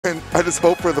I just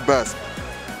hope for the best.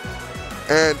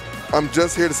 And I'm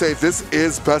just here to say this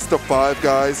is best of 5,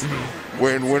 guys.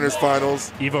 We're in winners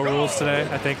finals. Evo rules today.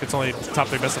 I think it's only top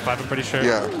 3 best of 5. I'm pretty sure.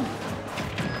 Yeah.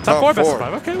 Top 4 best of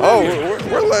 5. Okay.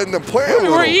 We're letting them play a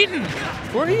little. We're eating.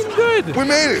 We're eating good. We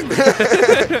made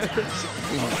it.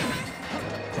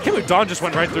 I can't believe Dawn just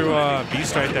went right through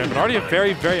Beast right there, but already a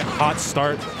very, very hot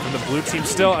start from the blue team.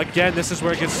 Still, again, this is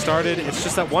where it gets started. It's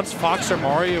just that once Fox or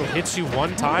Mario hits you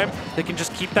one time, they can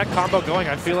just keep that combo going.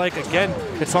 I feel like, again,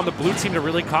 it's on the blue team to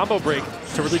really combo break,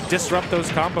 to really disrupt those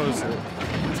combos.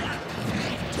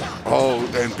 Oh,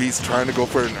 and Beast trying to go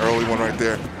for an early one right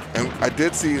there. And I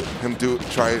did see him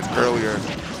try it earlier,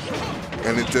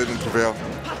 and it didn't prevail.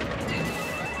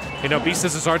 You know, Beast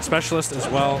is a Zard specialist as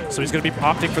well, so he's going to be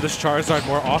opting for this Charizard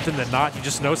more often than not. He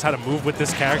just knows how to move with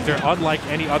this character, unlike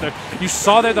any other. You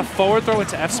saw there the forward throw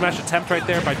into F smash attempt right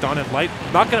there by Dawn and Light.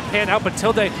 Not going to pan out, but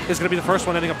Tilde is going to be the first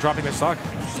one ending up dropping their stock.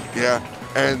 Yeah,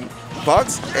 and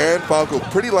Fox and Falco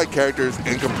pretty light characters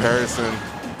in comparison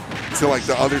to like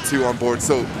the other 2 on board.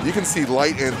 So you can see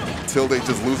Light and Tilde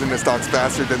just losing their stocks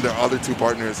faster than their other 2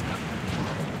 partners.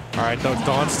 All right, though,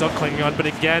 Dawn's still clinging on. But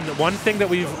again, one thing that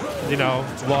we've, you know,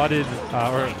 lauded,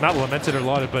 or not lamented or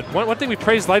lauded, but one thing we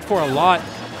praised Light for a lot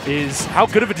is how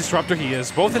good of a disruptor he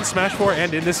is, both in Smash 4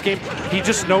 and in this game. He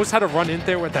just knows how to run in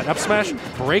there with that up smash,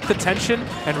 break the tension,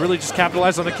 and really just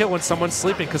capitalize on the kill when someone's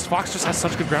sleeping, because Fox just has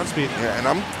such good ground speed. Yeah, and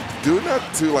I'm doing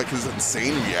that to like his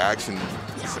insane reaction.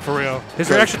 For real. His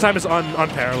reaction time is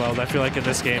unparalleled, I feel like, in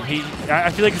this game.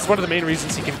 I feel like it's one of the main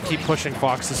reasons he can keep pushing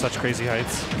Fox to such crazy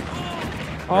heights.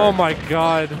 Oh my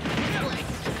god.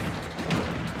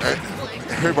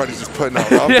 Everybody's just putting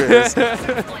out up airs.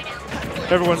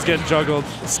 Everyone's getting juggled.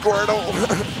 Squirtle.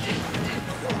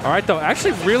 All right, though.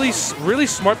 Actually, really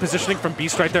smart positioning from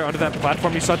Beast right there under that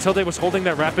platform. You saw Tilde was holding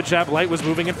that rapid jab. Light was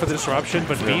moving in for the disruption,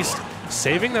 but Beast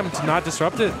saving them to not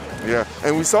disrupt it. Yeah,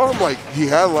 and we saw him, like, he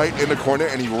had Light in the corner,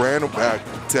 and he ran back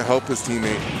to help his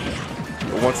teammate.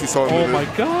 Once he saw him. Oh, my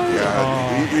God.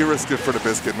 Yeah, he risked it for the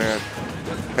biscuit, man.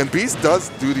 And Beast does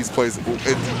do these plays.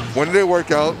 When they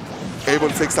work out, able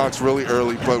to take stocks really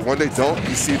early, but when they don't,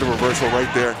 you see the reversal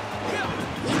right there.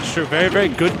 It's true. Very, very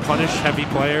good punish-heavy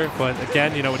player, but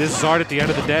again, you know, it is Zard at the end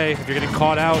of the day. If you're getting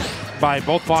caught out by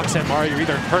both Fox and Mario, you're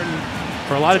either hurting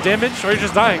for a lot of damage or you're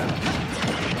just dying.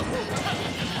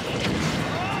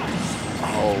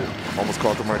 Oh, almost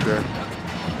caught them right there.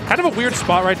 Kind of a weird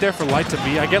spot right there for Light to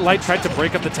be. I get Light tried to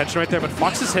break up the tension right there, but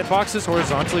Fox's hitboxes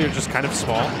horizontally are just kind of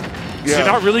small. So you're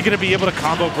not really going to be able to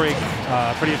combo break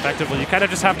pretty effectively. You kind of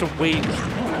just have to wait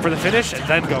for the finish and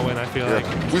then go in, I feel like.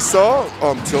 We saw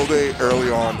Tilde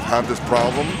early on have this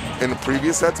problem in the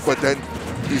previous sets, but then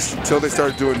Tilde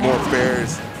started doing more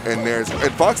fairs and nairs.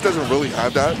 And Fox doesn't really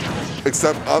have that,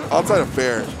 except outside of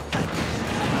fair.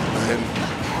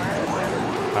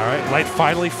 All right, Light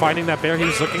finally finding that bear he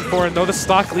was looking for, and though the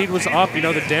stock lead was up, you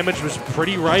know, the damage was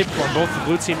pretty ripe on both the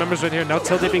blue team members right here. Now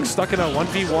Tilde being stuck in a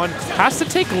 1v1. Has to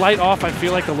take Light off, I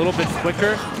feel like, a little bit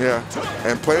quicker. Yeah,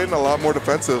 and playing a lot more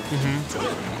defensive.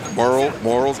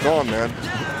 Moral's gone, man.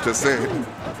 Just saying.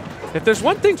 If there's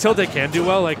one thing Tilde can do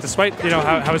well, like despite, you know,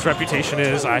 how his reputation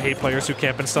is, I hate players who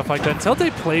camp and stuff like that,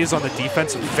 Tilde plays on the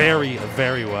defense very,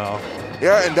 very well.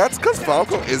 Yeah, and that's because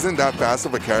Falco isn't that fast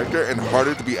of a character and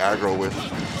harder to be aggro with.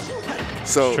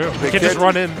 So they can just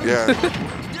run in. Yeah.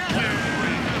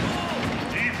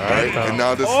 All right, and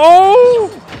now this.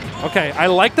 Oh! Okay, I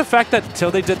like the fact that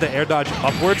Tilde did the air dodge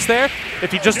upwards there.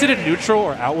 If he just did it neutral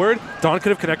or outward, Dawn could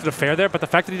have connected a fair there, but the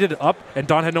fact that he did it up and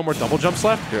Dawn had no more double jumps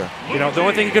left, you know, the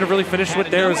only thing he could have really finished with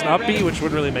there was an up B, which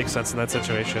wouldn't really make sense in that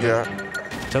situation. Yeah.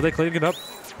 Tilde cleaning it up.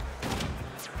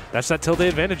 That's that Tilde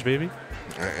advantage, baby.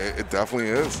 It definitely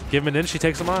is. Give him an inch, he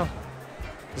takes a mile.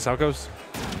 That's how it goes.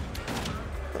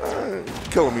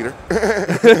 Kilometer.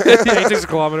 Yeah, he takes a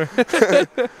kilometer.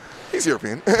 He's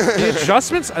European. The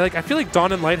adjustments, I feel like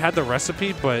Dawn and Light had the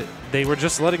recipe, but they were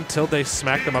just letting Tilde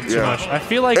smack them up too much. I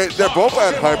feel like they're both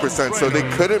at high percent, so they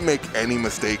couldn't make any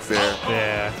mistakes there.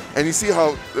 Yeah. And you see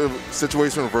how the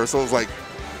situation reversal is like,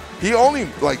 he only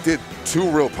did 2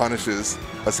 real punishes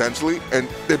essentially, and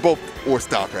they both were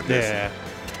stock on this. Yeah.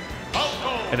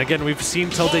 And again, we've seen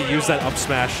Tilde use that up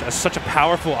smash as such a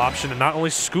powerful option to not only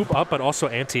scoop up, but also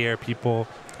anti-air people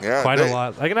quite a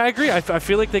lot. And I agree. I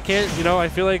feel like they can't, you know, I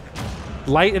feel like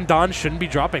Light and Dawn shouldn't be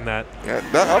dropping that. Yeah,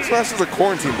 that up smash is a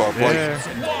quarantine buff. Yeah.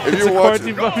 Like, if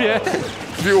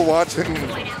you were watching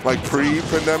like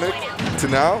pre-pandemic to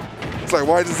now, it's like,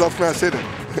 why is this up smash hitting?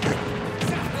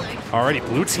 Already,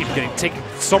 blue team taking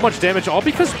so much damage, all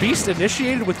because Beast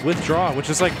initiated with withdraw, which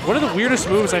is like one of the weirdest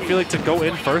moves I feel like to go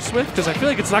in first with, because I feel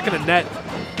like it's not going to net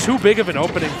too big of an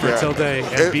opening for Tilde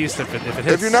and Beast if it hits.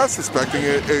 If you're not suspecting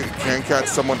it, it can catch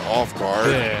someone off guard.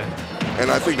 Yeah. And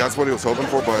I think that's what he was hoping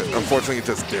for, but unfortunately it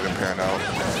just didn't pan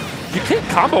out. You can't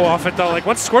combo off it though. Like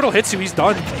once Squirtle hits you, he's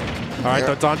done. All right,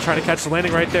 though, Don trying to catch the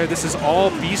landing right there. This is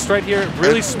all Beast right here.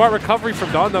 Really smart recovery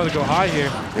from Don, though, to go high here.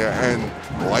 Yeah,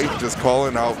 and Light just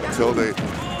calling out until they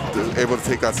able to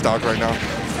take that stock right now.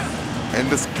 And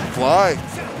just fly.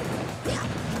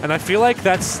 And I feel like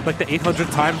that's like the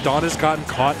 800th time Don has gotten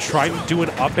caught trying to do an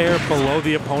up air below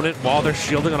the opponent while they're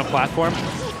shielding on a platform.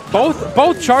 Both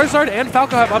Charizard and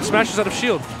Falco have up smashes out of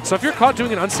shield. So if you're caught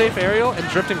doing an unsafe aerial and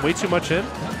drifting way too much in,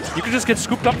 you can just get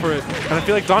scooped up for it. And I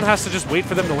feel like Don has to just wait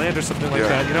for them to land or something like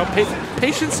that. You know,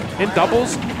 patience in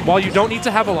doubles, while you don't need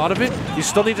to have a lot of it, you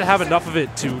still need to have enough of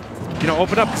it to, you know,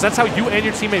 open up. Because that's how you and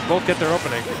your teammate both get their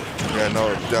opening. Yeah, no,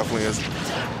 it definitely is.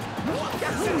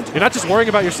 You're not just worrying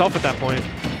about yourself at that point.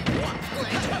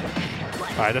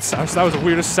 All right, that was the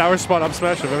weirdest sour spot up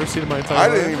smash I've ever seen in my entire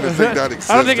life. I didn't even think that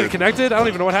existed. I don't think it connected. I don't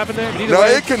even know what happened there. No,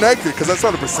 it connected because I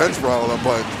saw the percents for all of them,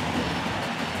 but...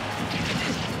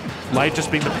 Light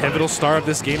just being the pivotal star of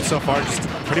this game so far, just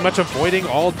pretty much avoiding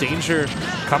all danger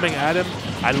coming at him.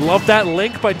 I love that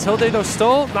link by Tilde, though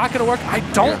still not going to work. I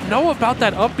don't know about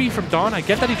that up B from Don. I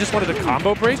get that he just wanted a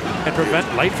combo break and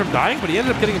prevent Light from dying, but he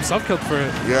ended up getting himself killed for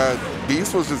it. Yeah,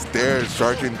 Beast was just there,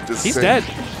 sharking just... He's dead.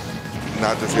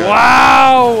 Not just yet.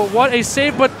 Wow, what a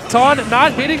save, but Don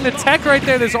not hitting the tech right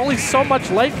there. There's only so much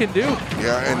Light can do.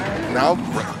 Yeah, and now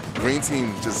Green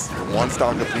Team just one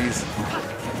stock apiece.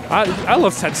 I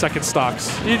love 10-second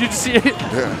stocks. You see it?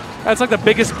 Yeah. That's like the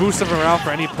biggest boost of morale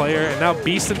for any player. And now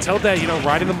Beast and Tilde, you know,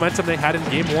 riding the momentum they had in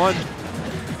game one.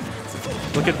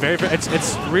 Looking very,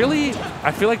 it's really,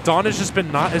 I feel like Don has just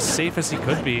been not as safe as he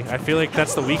could be. I feel like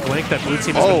that's the weak link that blue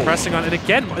team has been pressing on. And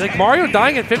again, like Mario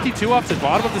dying at 52 off the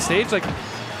bottom of the stage, like,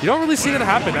 you don't really see that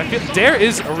happen. I feel Dare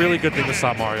is a really good thing to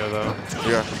stop Mario, though.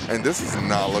 Yeah, and this is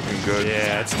not looking good.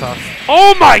 Yeah, it's tough.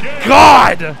 Oh my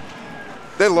God!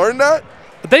 They learned that?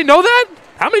 They know that?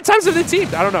 How many times have they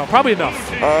teamed? I don't know. Probably enough.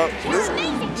 This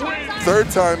third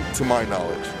time to my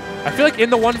knowledge. I feel like in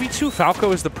the 1v2,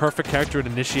 Falco is the perfect character to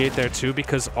initiate there too,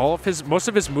 because most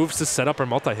of his moves to set up are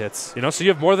multi-hits. You know, so you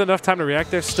have more than enough time to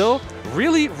react there. Still,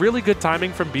 really, really good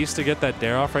timing from Beast to get that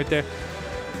dare off right there.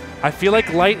 I feel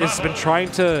like Light has been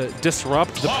trying to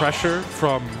disrupt the pressure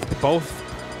from both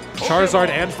Charizard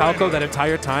and Falco that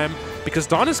entire time, because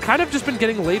Don has kind of just been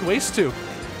getting laid waste to.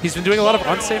 He's been doing a lot of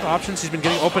unsafe options. He's been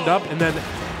getting opened up, and then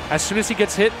as soon as he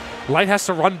gets hit, Light has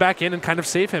to run back in and kind of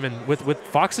save him. And with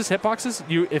Fox's hitboxes,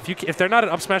 if they're not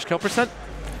at up smash kill percent,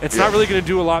 it's not really going to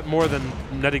do a lot more than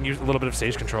netting you a little bit of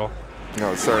stage control.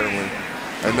 No, certainly.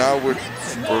 And now we're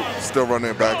still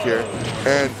running it back here,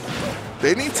 and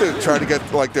they need to try to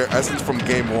get like their essence from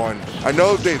game one. I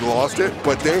know they lost it,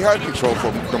 but they had control for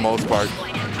the most part,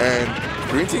 and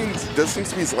Green Team just seems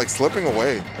to be like slipping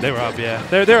away. They were up, yeah.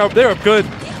 They're up good.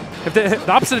 If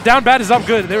the opposite of down bad is up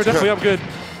good. They were definitely up good.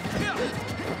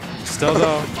 Still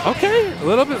though, okay, a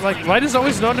little bit like Light is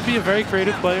always known to be a very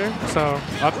creative player. So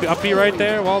up B right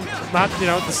there, well, not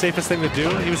the safest thing to do.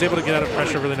 He was able to get out of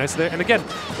pressure really nicely there. And again,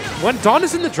 when Don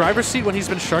is in the driver's seat, when he's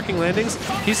been sharking landings,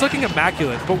 he's looking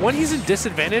immaculate. But when he's in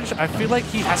disadvantage, I feel like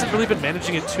he hasn't really been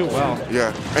managing it too well.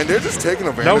 Yeah, and they're just taking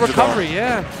advantage. No recovery,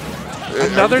 yeah.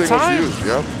 Another time.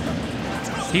 Yep.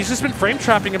 He's just been frame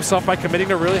trapping himself by committing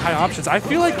to really high options. I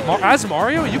feel like as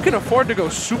Mario, you can afford to go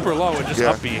super low and just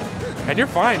up B, and you're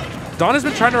fine. Don has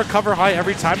been trying to recover high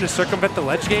every time to circumvent the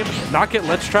ledge game, not get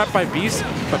ledge trapped by Beast,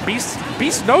 but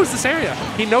Beast knows this area.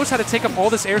 He knows how to take up all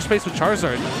this airspace with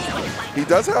Charizard. He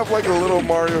does have like a little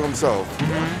Mario himself.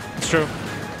 It's true.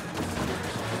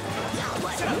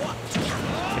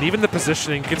 And even the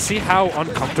positioning, you can see how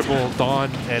uncomfortable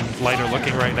Don and Light are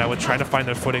looking right now with trying to find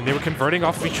their footing. They were converting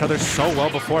off of each other so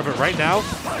well before, but right now,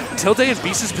 Tilde and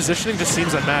Beast's positioning just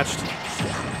seems unmatched.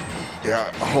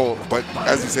 Yeah, but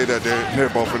as you say that, they're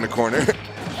both in the corner.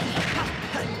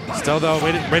 Still though,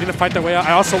 waiting to fight their way out.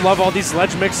 I also love all these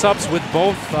ledge mix-ups with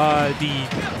both the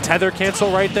tether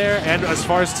cancel right there, and as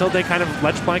far as Tilde kind of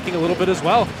ledge planking a little bit as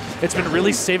well. It's been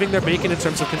really saving their bacon in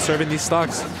terms of conserving these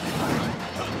stocks.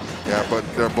 Yeah, but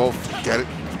they're both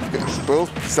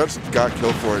both essentially got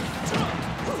killed for it.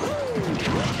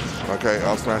 Okay,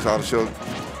 I'll smash out of shield.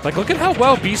 Like, look at how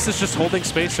well Beast is just holding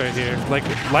space right here. Like,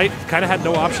 Light kind of had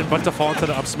no option but to fall into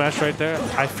the up smash right there.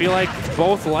 I feel like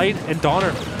both Light and Don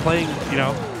are playing,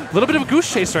 a little bit of a goose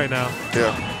chase right now.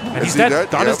 Yeah. And he's dead.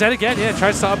 Don is dead again. Yeah,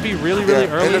 tries to up B really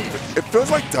early. And it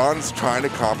feels like Don's trying to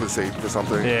compensate for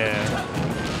something. Yeah.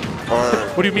 Or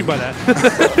what do you mean by that?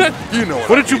 You know what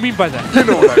What did you mean by that? You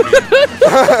know what I mean.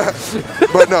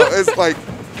 But no, it's like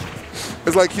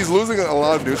It's like he's losing a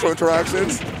lot of neutral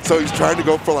interactions, so he's trying to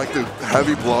go for like the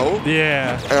heavy blow.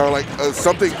 Yeah. Or like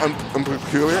something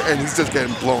peculiar, and he's just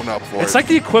getting blown up for it. It's like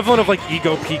the equivalent of like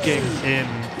ego peaking in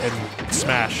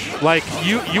Smash. Like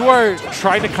you are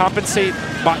trying to compensate.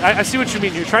 I see what you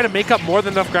mean. You're trying to make up more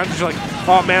than enough ground because you're like,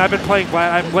 oh man, I've been playing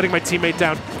flat. I'm letting my teammate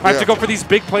down. I have to go for these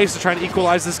big plays to try and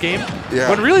equalize this game. Yeah.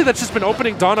 When really that's just been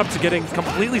opening Dawn up to getting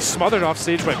completely smothered off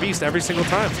stage by Beast every single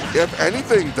time. If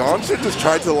anything, Dawn should just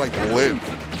try to like live.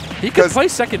 He could play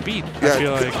second beat, I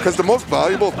feel like. Because the most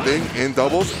valuable thing in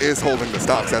doubles is holding the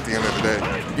stocks at the end of the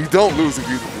day. You don't lose if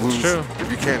you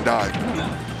if you can't die.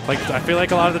 Like, I feel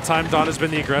like a lot of the time Dawn has been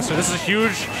the aggressor. This is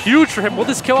huge for him. Will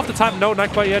this kill off the top? No,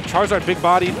 not quite yet. Charizard big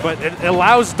bodied, but it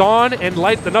allows Dawn and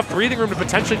Light enough breathing room to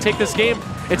potentially take this game.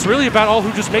 It's really about all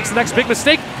who just makes the next big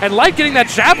mistake. And Light getting that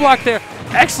jab block there.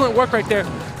 Excellent work right there.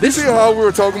 You see how we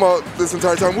were talking about this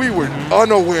entire time? We were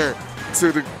unaware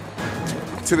to the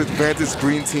advantage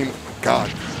green team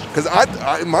got. Because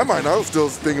in my mind, I was still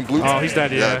thinking blue team. Oh, he's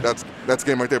dead, yeah. That's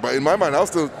game right there. But in my mind, I was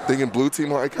still thinking blue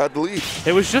team like had the lead.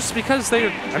 It was just because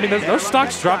those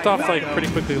stocks dropped off like pretty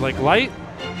quickly. Like Light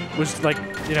was like,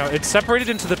 it separated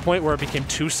into the point where it became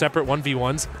 2 separate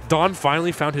 1v1s. Dawn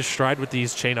finally found his stride with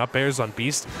these chain up airs on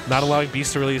Beast, not allowing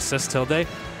Beast to really assist Tilde.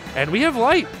 And we have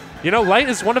Light. Light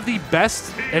is one of the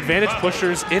best advantage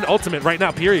pushers in Ultimate right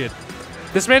now, period.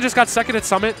 This man just got second at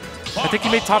Summit. I think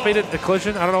he made top 8 at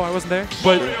Collision. I don't know, I wasn't there.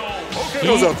 But he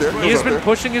has been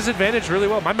pushing his advantage really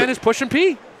well. My man is pushing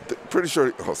P. Pretty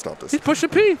sure. Oh, stop this. He's pushing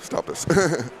P. Stop this.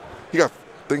 I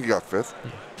think he got 5th.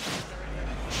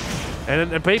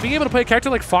 And being able to play a character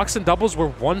like Fox in doubles where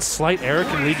one slight error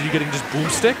can lead to you getting just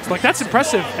boomsticked, like that's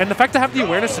impressive. And the fact to have the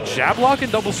awareness to jab lock in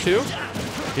doubles too,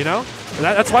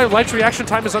 that's why Light's reaction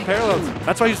time is unparalleled.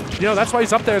 That's why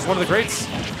he's up there as one of the greats.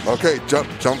 Okay, jump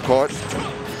caught,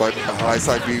 but a high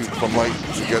side B from Light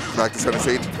to get back to center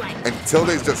stage, and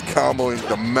Tilde's just comboing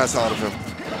the mess out of him.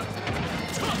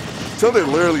 Tilde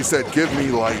literally said, "Give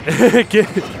me Light."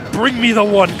 Bring me the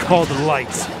one called Light.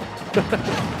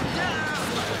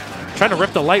 Trying to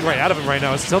rip the Light right out of him right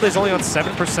now. Tilde's only on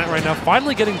 7% right now.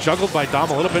 Finally getting juggled by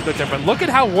Dom a little bit there, but look at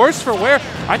how worse for wear.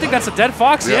 I think that's a dead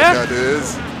Fox, yeah? Yeah, it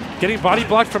is. Getting body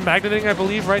blocked from magneting, I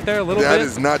believe, right there a little bit. That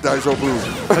is not Daijo Blue.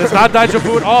 That is not Daijo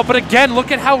Blue at all. But again,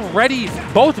 look at how ready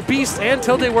both Beast and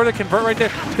Tilde were to convert right there.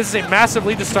 This is a massive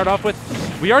lead to start off with.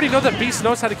 We already know that Beast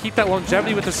knows how to keep that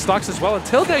longevity with his stocks as well. And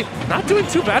Tilde not doing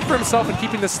too bad for himself in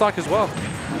keeping this stock as well.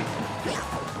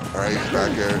 All right,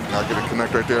 back air, not going to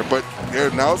connect right there. But they're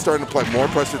now starting to apply more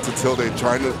pressure to Tilde,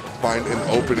 trying to find an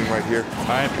opening right here. All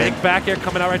right, big back air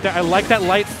coming out right there. I like that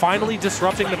Light finally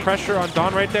disrupting the pressure on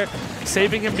Dawn right there,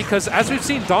 saving him because, as we've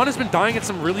seen, Dawn has been dying at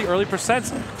some really early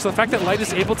percents. So the fact that Light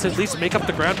is able to at least make up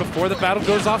the ground before the battle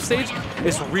goes off stage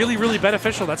is really, really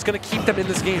beneficial. That's going to keep them in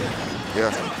this game.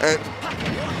 Yeah,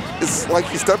 and it's like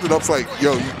he stepped it up. It's like,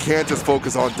 yo, you can't just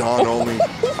focus on Dawn only.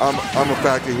 I'm a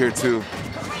factor here, too.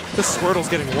 This Squirtle's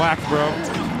getting whacked, bro.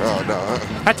 Oh, no.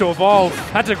 Had to evolve.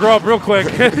 Had to grow up real quick.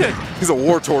 He's a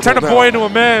war turtle. Turn a boy into a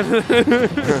man.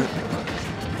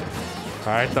 All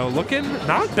right, though, looking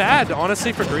not bad,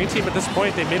 honestly, for Green Team at this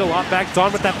point. They made a lot back.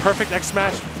 Dawn with that perfect X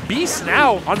smash. Beast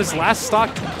now on his last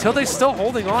stock. Tilde's still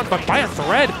holding on, but by a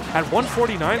thread at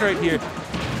 149 right here.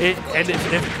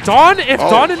 If Dawn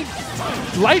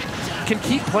and Light can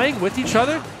keep playing with each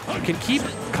other, can keep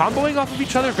comboing off of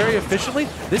each other very efficiently,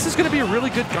 this is going to be a really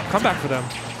good comeback for them.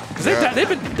 Because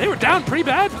they were down pretty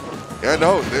bad. Yeah,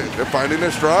 no, they're finding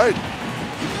their stride.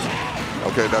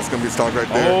 Okay, that's going to be stock right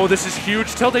there. Oh, this is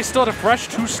huge. Tilde still had a fresh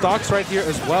 2 stocks right here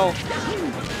as well.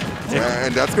 Yeah,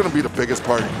 and that's going to be the biggest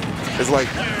part. It's like...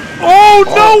 Oh,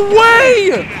 no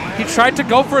way! He tried to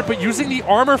go for it, but using the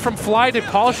armor from Fly to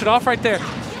polish it off right there.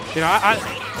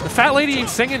 The fat lady ain't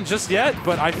singing just yet,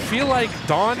 but I feel like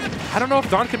Dawn, I don't know if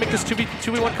Dawn can make this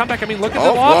 2v1 comeback. I mean, look at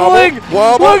the wobbling.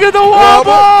 Wobble, look at the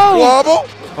wobble. Wobble.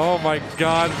 Oh my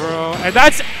God, bro. And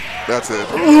that's it.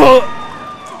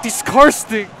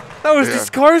 Disgusting. That was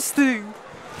disgusting.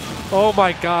 Oh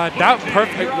my God. That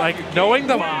perfect, like knowing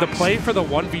the play for the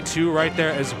 1v2 right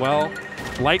there as well.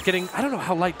 Light getting, I don't know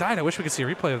how Light died. I wish we could see a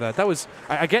replay of that. That was,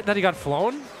 I get that he got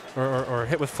flown or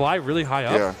hit with Fly really high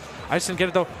up. Yeah. I just didn't get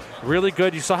it though. Really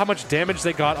good. You saw how much damage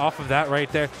they got off of that right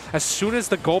there. As soon as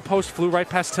the goalpost flew right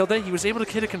past Tilde, he was able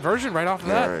to hit a conversion right off of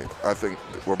that. All right. I think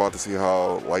we're about to see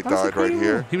how Light died right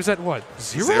here. He was at what?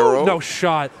 Zero? No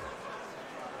shot.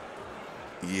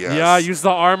 Yes. Yeah, used the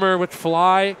armor with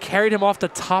Fly. Carried him off the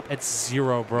top at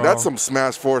 0, bro. That's some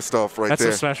Smash 4 stuff right there.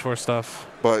 That's some Smash 4 stuff.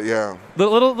 But yeah.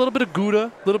 Little bit of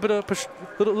Gouda, little bit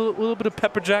of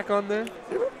pepper jack on there.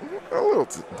 A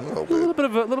little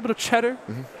bit of cheddar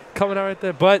coming out right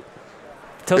there. But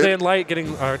Tilde and Light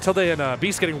getting, or Tilde and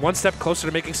Beast getting one step closer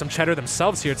to making some cheddar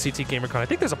themselves here at CT Gamercon. I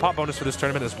think there's a pop bonus for this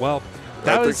tournament as well.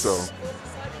 I think so.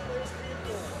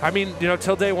 I mean, you know,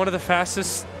 Tilde, one of the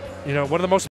fastest, you know, one of the most